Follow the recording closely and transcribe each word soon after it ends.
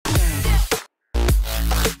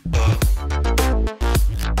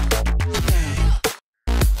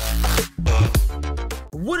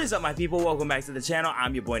What is up, my people? Welcome back to the channel.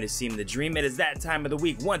 I'm your boy Nassim the Dream. It is that time of the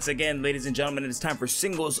week once again, ladies and gentlemen. It is time for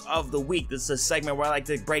Singles of the Week. This is a segment where I like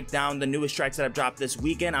to break down the newest tracks that I've dropped this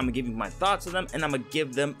weekend. I'm gonna give you my thoughts on them, and I'm gonna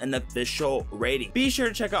give them an official rating. Be sure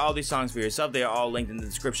to check out all these songs for yourself. They are all linked in the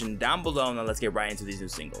description down below. Now let's get right into these new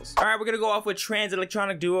singles. All right, we're gonna go off with trans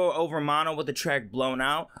electronic duo Overmono with the track Blown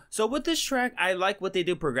Out. So with this track, I like what they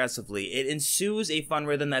do progressively. It ensues a fun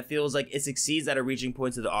rhythm that feels like it succeeds at a reaching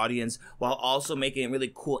point to the audience, while also making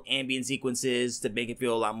really cool ambient sequences to make it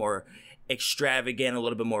feel a lot more extravagant, a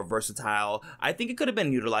little bit more versatile. I think it could have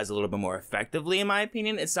been utilized a little bit more effectively, in my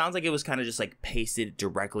opinion. It sounds like it was kind of just like pasted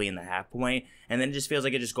directly in the half point, and then it just feels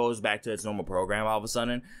like it just goes back to its normal program all of a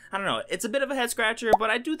sudden. I don't know. It's a bit of a head scratcher, but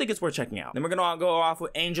I do think it's worth checking out. Then we're gonna go off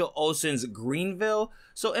with Angel Olsen's Greenville.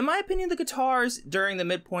 So in my opinion, the guitars during the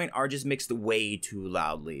midpoint are just mixed way too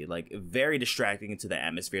loudly, like very distracting into the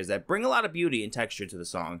atmospheres that bring a lot of beauty and texture to the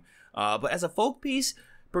song. But as a folk piece,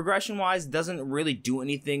 progression-wise, doesn't really do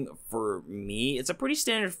anything for me. It's a pretty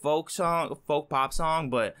standard folk pop song,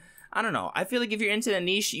 but I don't know. I feel like if you're into the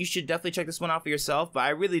niche, you should definitely check this one out for yourself, but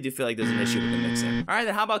I really do feel like there's an issue with the mixing. All right,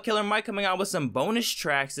 then how about Killer Mike coming out with some bonus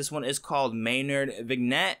tracks? This one is called MAYNARD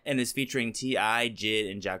VIGNETTE and is featuring T.I., Jid,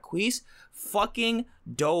 and Jacquees. Fucking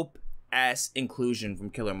dope ass inclusion from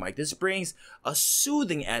Killer Mike. This brings a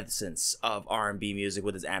soothing essence of R&B music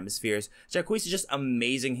with its atmospheres. Jacquees is just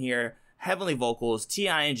amazing here. Heavenly vocals,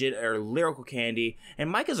 T.I. and Jid are lyrical candy, and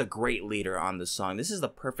Mike is a great leader on this song. This is the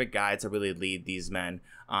perfect guy to really lead these men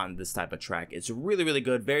on this type of track. It's really, really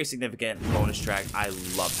good, very significant bonus track. I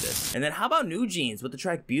love this. And then how about NewJeans with the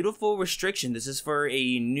track Beautiful Restriction? This is for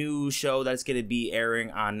a new show that's going to be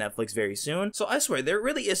airing on Netflix very soon. So I swear, there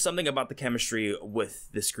really is something about the chemistry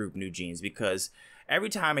with this group NewJeans, because every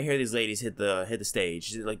time I hear these ladies hit the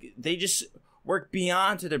stage, like they just work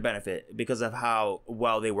beyond to their benefit because of how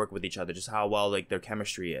well they work with each other, just how well like their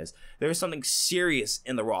chemistry is. There is something serious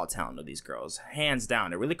in the raw talent of these girls, hands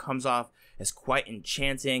down. It really comes off as quite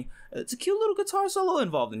enchanting. It's a cute little guitar solo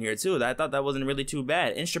involved in here too. I thought that wasn't really too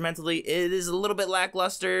bad. Instrumentally, it is a little bit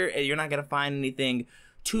lackluster, and you're not gonna find anything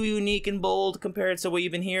too unique and bold compared to what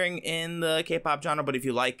you've been hearing in the K-pop genre. But if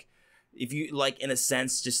you like in a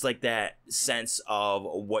sense, just like that sense of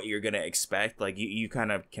what you're gonna expect, like you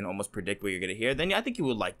kind of can almost predict what you're gonna hear, then yeah, I think you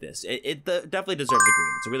would like this. It definitely deserves a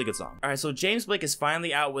green. It's a really good song. All right, so James Blake is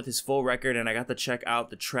finally out with his full record, and I got to check out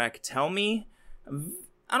the track Tell Me.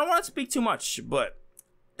 I don't want to speak too much, but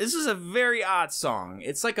this is a very odd song.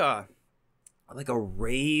 It's like a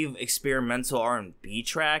rave experimental R&B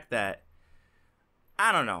track that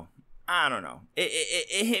I don't know.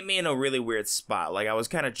 It hit me in a really weird spot. Like I was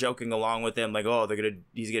kind of joking along with him, like, oh,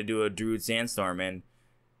 he's gonna do a Darude Sandstorm, and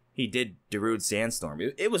he did Darude Sandstorm.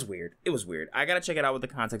 It was weird. It was weird. I gotta check it out with the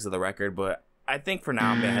context of the record, but I think for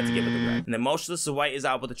now I'm gonna have to give it the red. And then Motionless Zouaï is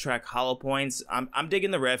out with the track Hollow Points. I'm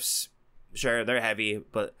digging the riffs. Sure, they're heavy,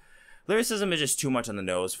 but lyricism is just too much on the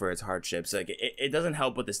nose for its hardships. Like it doesn't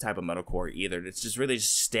help with this type of metalcore either. It's just really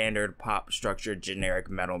just standard pop structured generic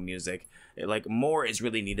metal music. Like more is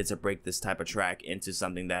really needed to break this type of track into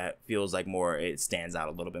something that feels like more, it stands out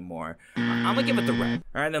a little bit more. I'm gonna give it the red.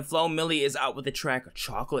 All right, then Flo Milli is out with the track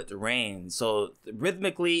Chocolate Rain. So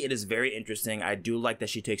rhythmically, it is very interesting. I do like that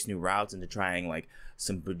she takes new routes into trying like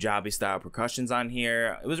some Punjabi style percussions on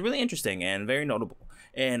here. It was really interesting and very notable.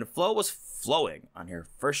 And Flo was flowing on here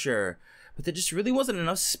for sure, but there just really wasn't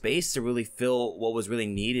enough space to really fill what was really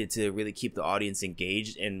needed to really keep the audience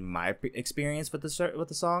engaged in my experience with the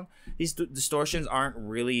song. These distortions aren't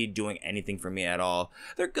really doing anything for me at all.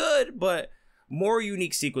 They're good, but more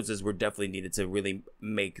unique sequences were definitely needed to really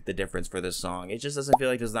make the difference for this song. It just doesn't feel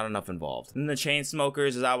like there's not enough involved. And the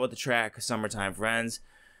Chainsmokers is out with the track Summertime Friends.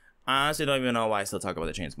 I honestly don't even know why I still talk about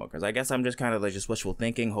the Chainsmokers. I guess I'm just kind of like just wishful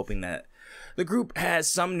thinking, hoping that the group has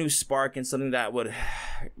some new spark and something that would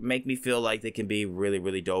make me feel like they can be really,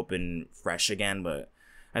 really dope and fresh again. But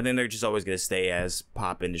I think they're just always going to stay as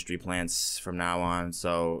pop industry plants from now on.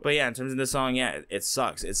 So, but yeah, in terms of this song, yeah, it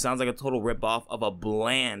sucks. It sounds like a total ripoff of a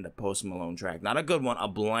bland Post Malone track. Not a good one, a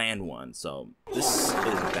bland one. So this is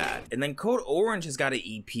bad. And then Code Orange has got an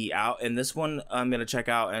EP out, and this one I'm going to check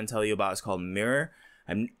out and tell you about. It's called Mirror.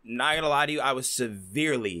 I'm not gonna lie to you, I was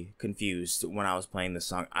severely confused when I was playing this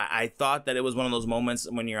song. I thought that it was one of those moments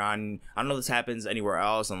when you're on, I don't know if this happens anywhere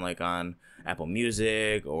else, on Apple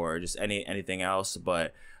Music or just anything else,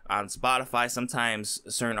 but on Spotify, sometimes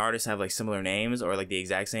certain artists have like similar names or like the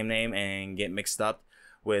exact same name and get mixed up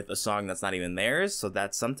with a song that's not even theirs. So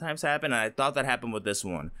that sometimes happen, and I thought that happened with this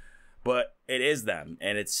one, but it is them,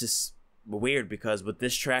 and it's just weird because with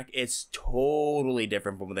this track, it's totally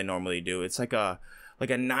different from what they normally do. It's like a like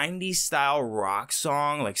a 90s style rock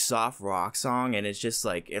song, like soft rock song, and it's just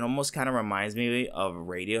like, it almost kind of reminds me of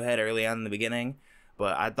Radiohead early on in the beginning.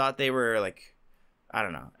 But I thought they were like, I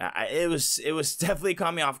don't know, it was definitely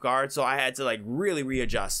caught me off guard, so I had to like really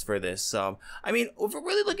readjust for this. So I mean, if we're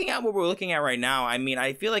really looking at what we're looking at right now, I mean,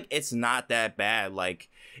 I feel like it's not that bad. Like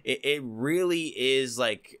it really is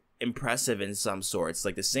like impressive in some sorts.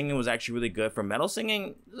 Like the singing was actually really good. For metal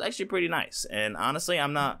singing, it was actually pretty nice. And honestly,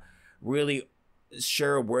 I'm not really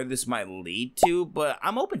sure where this might lead to, but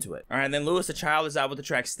I'm open to it. All right, and then Louis the Child is out with the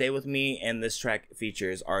track Stay With Me, and this track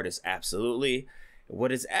features artist Absolutely.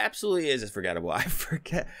 What is Absolutely is forgettable. I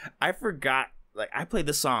forgot, like, I played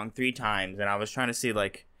the song 3 times, and I was trying to see,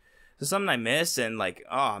 like, is there something I missed? And, like,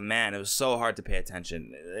 oh, man, it was so hard to pay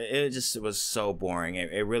attention. It just was so boring.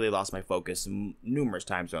 It really lost my focus numerous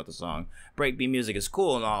times throughout the song. Breakbeat music is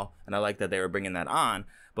cool and all, and I like that they were bringing that on,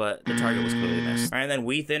 but the target was clearly missed. All right, and then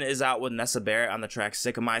Whethan is out with Nessa Barrett on the track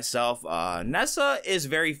Sick of Myself. Nessa is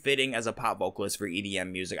very fitting as a pop vocalist for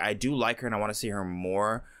EDM music. I do like her, and I want to see her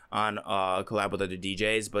more on collab with other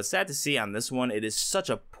DJs, but sad to see on this one, it is such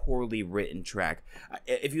a poorly written track.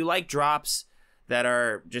 If you like drops that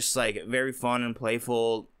are just like very fun and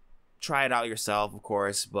playful, try it out yourself, of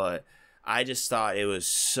course, but I just thought it was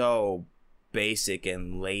so basic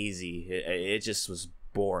and lazy. It just was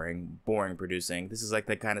boring producing. This is like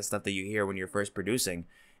the kind of stuff that you hear when you're first producing,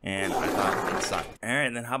 and I thought it sucked. All right,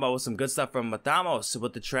 and then how about with some good stuff from Matmos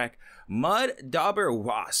with the track Mud-Dauber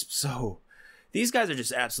Wasp. So these guys are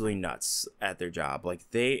just absolutely nuts at their job. Like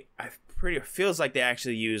it feels like they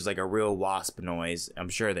actually use like a real wasp noise. I'm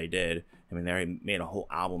sure they did. I mean, they made a whole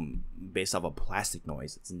album based off of plastic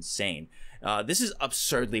noise. It's insane. This is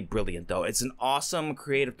absurdly brilliant, though. It's an awesome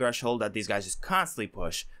creative threshold that these guys just constantly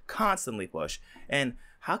push. And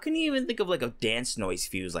how can you even think of like a dance noise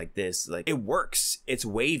fuse like this? Like, it works. It's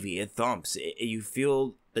wavy. It thumps. You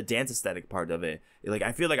feel the dance aesthetic part of it. Like,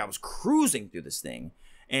 I feel like I was cruising through this thing.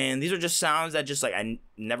 And these are just sounds that just like I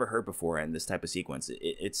never heard before in this type of sequence.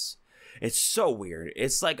 It's so weird.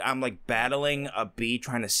 It's like I'm like battling a bee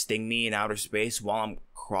trying to sting me in outer space while I'm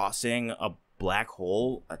crossing a black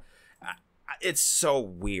hole. It's so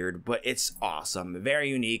weird, but it's awesome. Very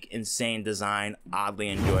unique, insane design, oddly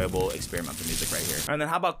enjoyable experimental music right here. And then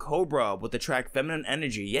how about COBRAH with the track Feminine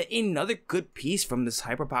Energy? Yet another good piece from this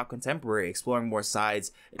hyperpop contemporary, exploring more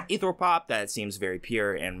sides in etheropop that seems very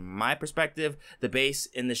pure. In my perspective, the bass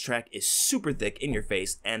in this track is super thick, in your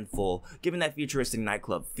face, and full, giving that futuristic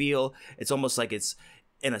nightclub feel. It's almost like it's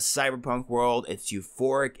in a cyberpunk world. It's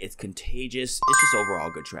euphoric, it's contagious, it's just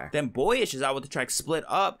overall a good track. Then Boyish is out with the track Split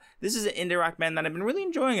Up. This is an indie rock band that I've been really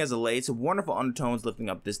enjoying as of late. Some wonderful undertones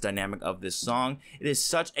lifting up this dynamic of this song. It is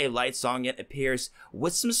such a light song, yet appears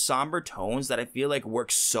with some somber tones that I feel like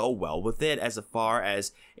work so well with it as far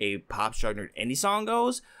as a pop structured indie song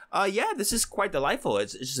goes. Yeah, this is quite delightful.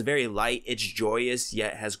 It's just very light, it's joyous,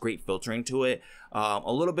 yet has great filtering to it.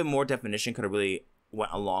 A little bit more definition could have really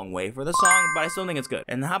went a long way for the song, but I still think it's good.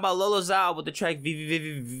 And how about Lolo Zouaï with the track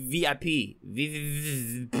VVVIP?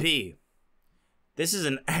 VVVIP. This is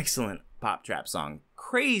an excellent pop trap song.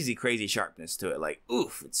 Crazy sharpness to it. Like,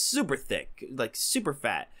 oof, it's super thick, like super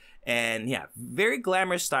fat. And yeah, very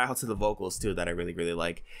glamorous style to the vocals too that I really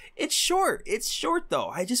like. It's short though.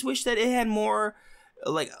 I just wish that it had more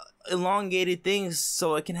like elongated things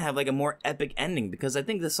so it can have like a more epic ending, because I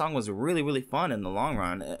think this song was really fun in the long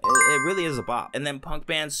run. It really is a bop. And then punk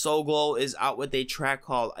band Soul Glow is out with a track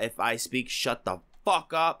called If I Speak Shut the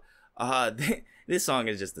Fuck Up. This song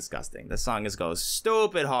is just disgusting. This song goes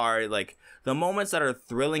stupid hard. Like, the moments that are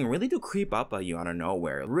thrilling really do creep up on you out of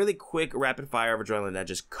nowhere. Really quick rapid fire of adrenaline that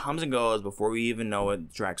just comes and goes before we even know it,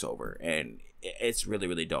 the track's over. And it's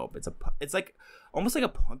really dope. It's like almost like a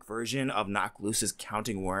punk version of Knock Loose's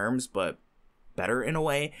Counting Worms, but better in a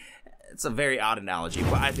way. It's a very odd analogy,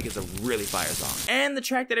 but I think it's a really fire song. And the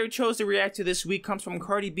track that I chose to react to this week comes from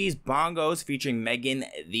Cardi B's Bongos featuring Megan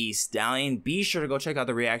Thee Stallion. Be sure to go check out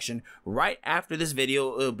the reaction right after this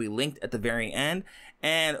video. It'll be linked at the very end.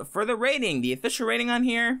 And for the rating, the official rating on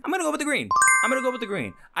here, I'm gonna go with the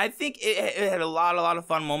green. I think it had a lot of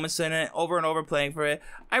fun moments in it, over and over playing for it.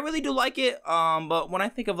 I really do like it, but when I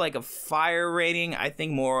think of like a fire rating, I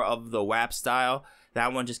think more of the WAP style.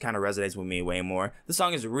 That one just kind of resonates with me way more. The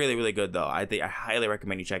song is really good though. I highly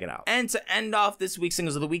recommend you check it out. And to end off this week's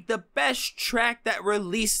Singles of the Week, the best track that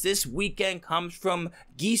released this weekend comes from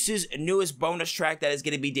Geese's newest bonus track that is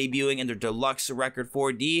going to be debuting in their deluxe record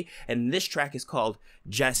 4D. And this track is called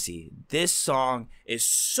Jessie. This song is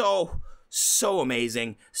so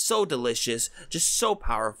amazing, so delicious, just so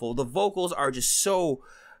powerful. The vocals are just so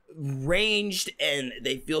ranged and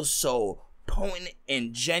they feel so potent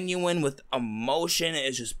and genuine with emotion.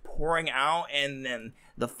 It's just pouring out, and then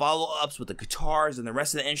the follow-ups with the guitars and the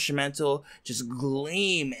rest of the instrumental just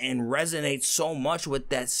gleam and resonate so much with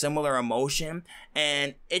that similar emotion,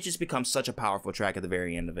 and it just becomes such a powerful track at the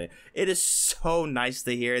very end of it. It is so nice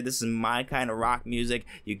to hear. This is my kind of rock music.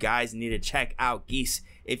 You guys need to check out Geese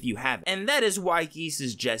if you haven't. And that is why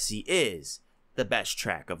Geese's Jessie is the best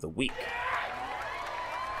track of the week.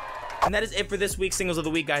 And that is it for this week's Singles of the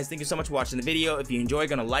Week, guys. Thank you so much for watching the video. If you enjoy,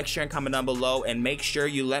 gonna like, share, and comment down below, and make sure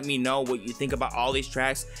you let me know what you think about all these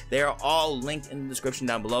tracks. They are all linked in the description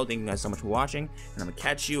down below. Thank you guys so much for watching, and I'm gonna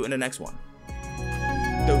catch you in the next one.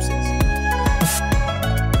 Doses.